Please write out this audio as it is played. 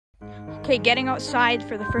Okay, getting outside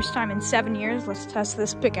for the first time in 7 years. Let's test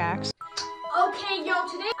this pickaxe. Okay, yo,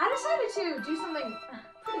 today I decided to do something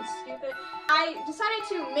pretty stupid. I decided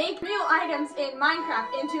to make real items in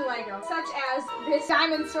Minecraft into Lego, such as this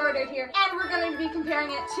diamond sword right here. And we're going to be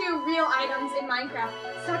comparing it to real items in Minecraft,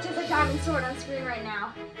 such as a diamond sword on screen right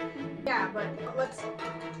now. Yeah, but let's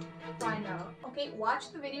find out. Okay,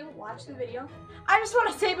 watch the video, I just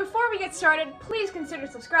want to say before we get started, please consider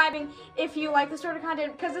subscribing if you like this sort of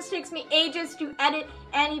content, because this takes me ages to edit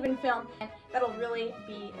and even film, and that'll really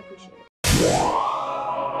be appreciated.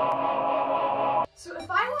 So if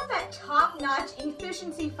I want that top-notch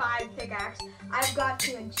efficiency 5 pickaxe, I've got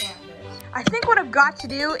to enchant this. I think what I've got to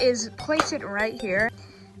do is place it right here,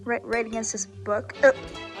 right against this book.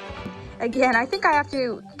 Again, I think I have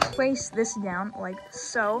to place this down like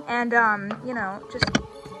so, and you know, just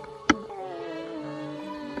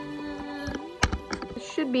it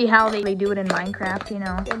should be how they do it in Minecraft, you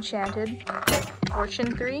know, enchanted,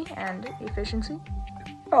 fortune 3, and efficiency.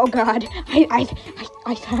 Oh God, I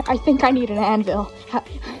think I need an anvil.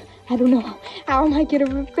 I don't know. How am I gonna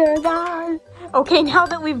repair that? Okay, now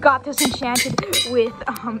that we've got this enchanted with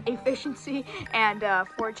efficiency and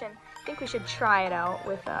fortune, I think we should try it out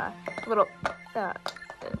with a little.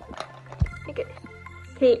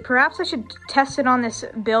 Okay, perhaps I should test it on this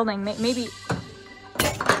building. Maybe.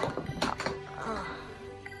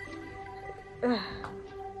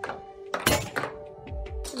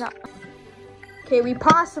 No. Okay, we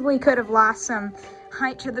possibly could have lost some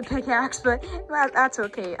height to the pickaxe, but that's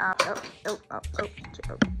okay. God.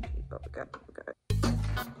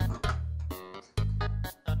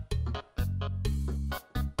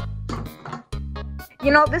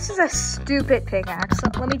 You know, this is a stupid pickaxe. So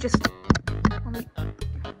let me just.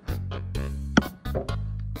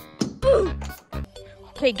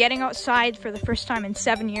 Okay, getting outside for the first time in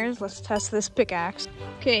 7 years. Let's test this pickaxe.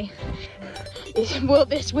 Okay. Will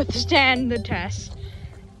this withstand the test?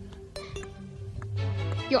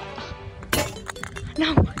 Yo.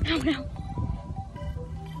 No.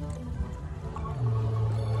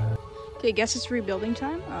 Okay, guess it's rebuilding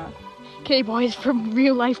time. Okay, boys, for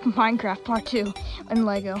real life Minecraft Part 2 and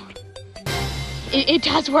Lego. It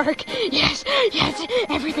does work. Yes,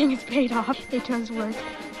 everything is paid off. It does work.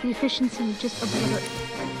 The efficiency just obliterated.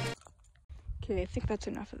 Okay, I think that's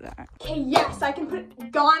enough of that. Okay, yes, I can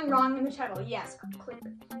put "gone wrong" in the title. Yes, click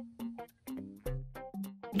it.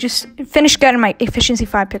 Just finished getting my efficiency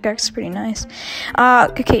 5 pickaxe. Pretty nice.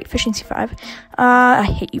 Okay, efficiency 5. I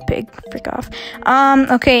hate you, pig. Frick off.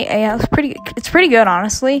 Okay, yeah, it's pretty good,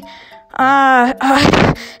 honestly.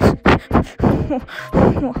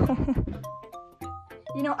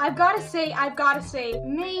 You know, I've gotta say,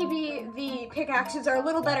 maybe the pickaxes are a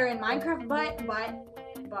little better in Minecraft, but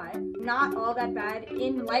not all that bad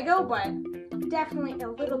in Lego, but definitely a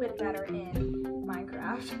little bit better in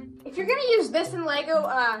Minecraft. If you're gonna use this in Lego,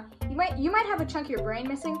 you might have a chunk of your brain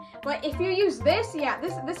missing, but if you use this, yeah,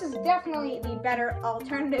 this is definitely the better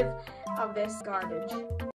alternative of this garbage.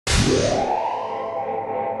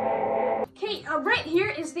 Okay, right here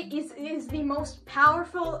is the most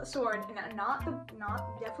powerful sword.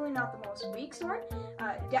 Definitely not the most weak sword.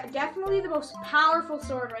 Definitely the most powerful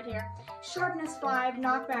sword right here. Sharpness 5,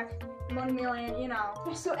 knockback 1 million, you know.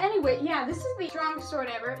 So anyway, yeah, this is the strongest sword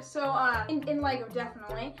ever. So in Lego,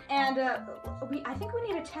 definitely. And I think we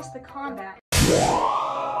need to test the combat.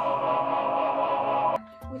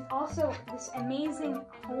 With also this amazing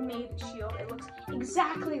homemade shield. It looks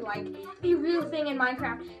exactly like the real thing in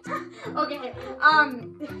Minecraft. Okay,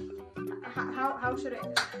 how should I?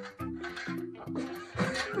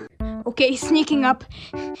 Okay, sneaking up.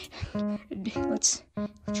 Let's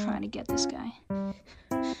try to get this guy.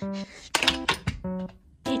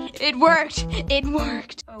 It worked. It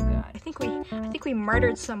worked. Oh God, I think we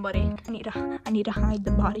murdered somebody. I need to hide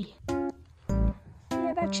the body.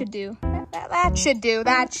 Yeah, that should do. That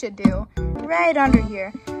should do. Right under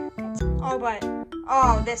here.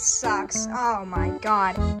 Oh, this sucks. Oh my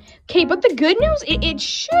God. Okay, but the good news, it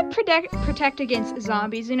should protect against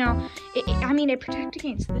zombies, you know. It protects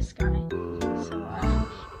against this guy. So,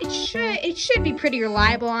 it should be pretty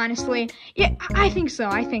reliable, honestly. Yeah, I think so.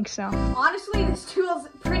 Honestly, this tool's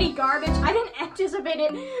pretty garbage. I didn't anticipate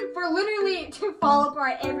it for literally to fall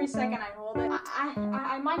apart every second I hold it.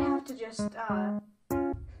 I might have to just,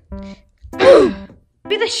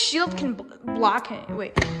 Maybe the shield can block it.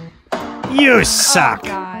 Wait. You suck. Oh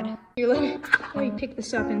God. Here, let me pick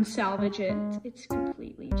this up and salvage it. It's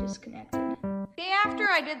completely disconnected. Okay, after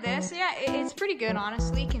I did this, yeah, it's pretty good,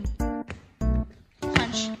 honestly. Can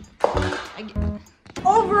punch.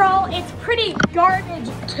 Overall, it's pretty garbage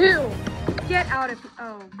too. Get out of here.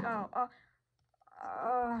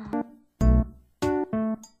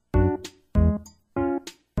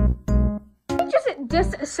 Just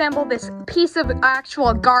disassemble this piece of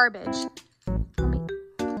actual garbage.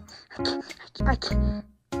 I can't.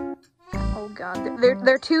 Oh god,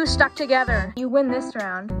 they're too stuck together. You win this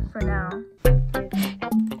round for now.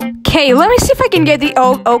 Okay, let me see if I can get the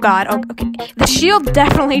oh god. Okay, the shield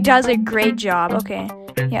definitely does a great job. Okay,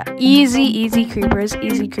 yeah, easy creepers,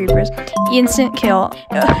 instant kill.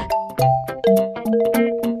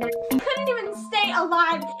 Couldn't even stay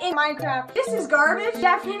alive in Minecraft. This is garbage.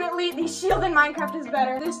 Definitely the shield in Minecraft is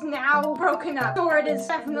better. This now broken up sword is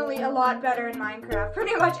definitely a lot better in Minecraft.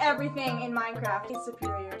 Pretty much everything in Minecraft is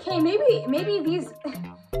superior. Okay, maybe these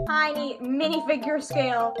tiny minifigure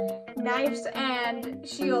scale knives and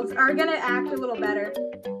shields are gonna act a little better.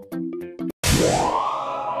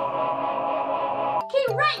 Okay,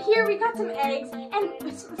 right here we got some eggs, and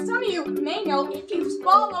some of you may know if you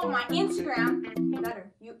follow my Instagram,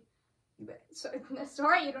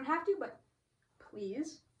 sorry, you don't have to, but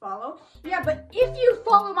please follow. Yeah, but if you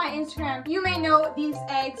follow my Instagram, you may know these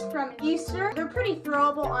eggs from Easter. They're pretty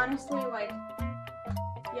throwable, honestly, like,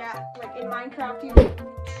 yeah, like in Minecraft,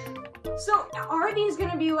 So, are these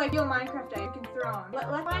gonna be like real Minecraft eggs you can throw on? Let's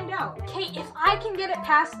find out. Okay, if I can get it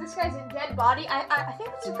past this guy's dead body, I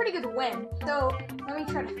think that's a pretty good win. So, let me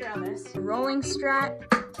try to throw this. Rolling strat.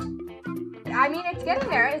 I mean, it's getting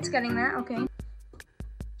there, okay.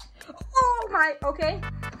 Oh my, okay.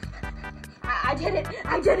 I did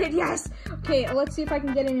it, yes. Okay, let's see if I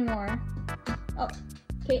can get any more. Oh,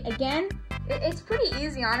 okay, again. It's pretty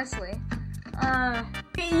easy, honestly.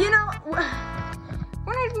 You know,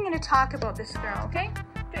 we're not even gonna talk about this throw, okay?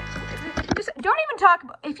 Just don't even talk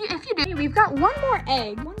about, if you do, we've got one more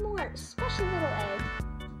egg, one more special little egg.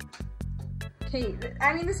 Okay,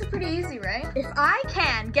 I mean, this is pretty easy, right? If I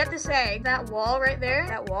can get this egg, that wall right there,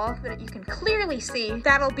 that wall that you can clearly see,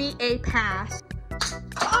 that'll be a pass.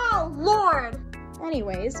 Oh, Lord!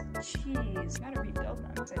 Anyways, jeez, gotta rebuild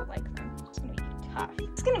them because I like them. It's gonna be tough.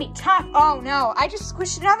 It's gonna be tough. Oh no, I just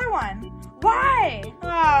squished another one. Why?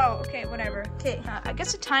 Oh, okay, whatever. Okay, I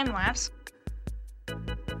guess a time lapse.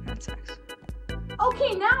 That sucks.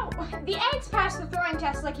 Okay, now, the eggs pass the throwing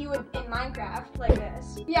test like you would in Minecraft, like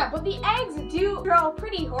this. Yeah, but the eggs do throw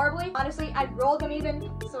pretty horribly. Honestly, I rolled them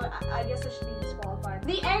even, so I guess I should be disqualified.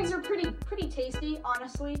 The eggs are pretty tasty,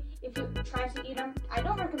 honestly, if you try to eat them. I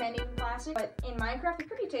don't recommend eating plastic, but in Minecraft, they're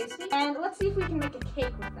pretty tasty. And let's see if we can make a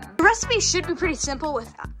cake with them. The recipe should be pretty simple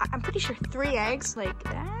with, I'm pretty sure 3 eggs, like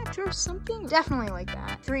that or something. Definitely like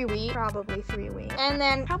that. 3 wheat, probably 3 wheat. And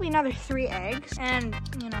then probably another 3 eggs, and,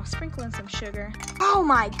 you know, sprinkle in some sugar. Oh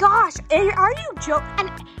my gosh, are you joking? And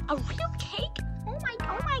a real cake? Oh my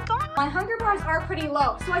god. My hunger bars are pretty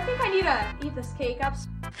low, so I think I need to eat this cake up.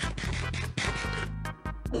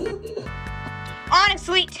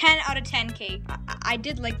 Honestly, 10 out of 10 cake. I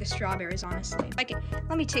did like the strawberries, honestly. Like,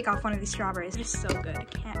 let me take off one of these strawberries. It's so good, I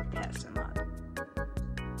can't pass them up.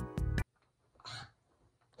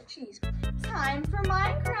 Jeez, time for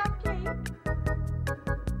Minecraft cake.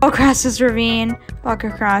 Across this ravine, walk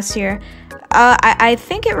across here. I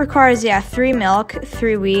think it requires, yeah, 3 milk,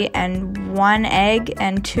 3 wheat, and 1 egg,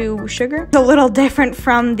 and 2 sugar. It's a little different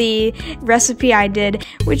from the recipe I did,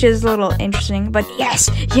 which is a little interesting, but yes.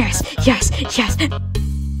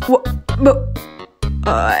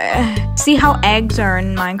 See how eggs are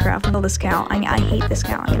in Minecraft. Kill this cow. I hate this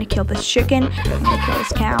cow. I'm gonna kill this chicken. I'm gonna kill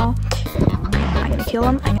this cow. I'm gonna kill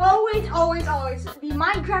him. Always. The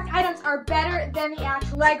Minecraft items are better than the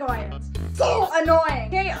actual Lego items. So annoying.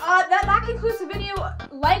 Okay, that concludes the video.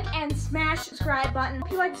 Like and smash subscribe button.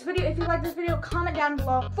 If you like this video, comment down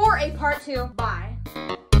below for a part 2. Bye.